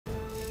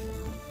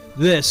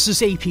This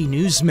is AP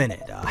News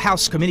Minute. A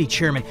House committee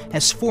chairman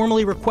has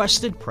formally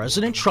requested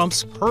President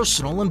Trump's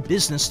personal and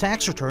business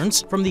tax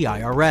returns from the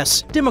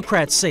IRS.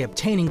 Democrats say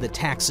obtaining the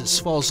taxes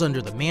falls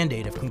under the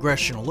mandate of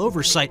congressional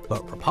oversight,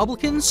 but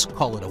Republicans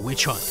call it a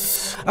witch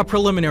hunt. A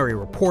preliminary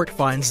report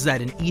finds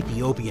that an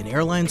Ethiopian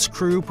Airlines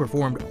crew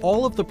performed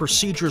all of the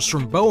procedures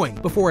from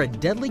Boeing before a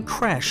deadly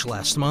crash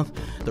last month.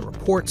 The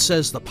report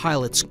says the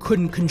pilots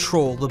couldn't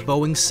control the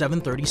Boeing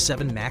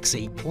 737 MAX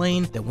 8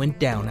 plane that went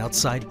down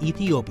outside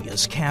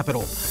Ethiopia's capital.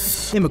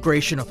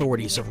 Immigration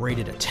authorities have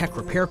raided a tech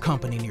repair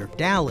company near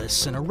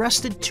Dallas and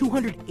arrested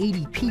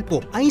 280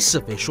 people. ICE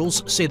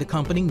officials say the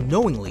company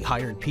knowingly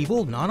hired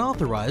people not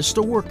authorized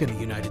to work in the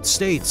United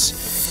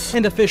States.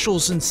 And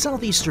officials in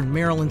southeastern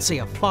Maryland say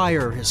a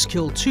fire has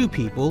killed 2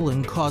 people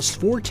and caused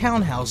 4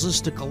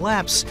 townhouses to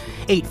collapse.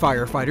 8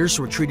 firefighters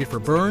were treated for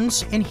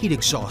burns and heat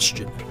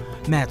exhaustion.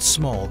 Matt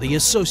Small, The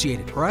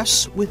Associated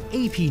Press, with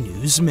AP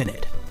News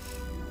Minute.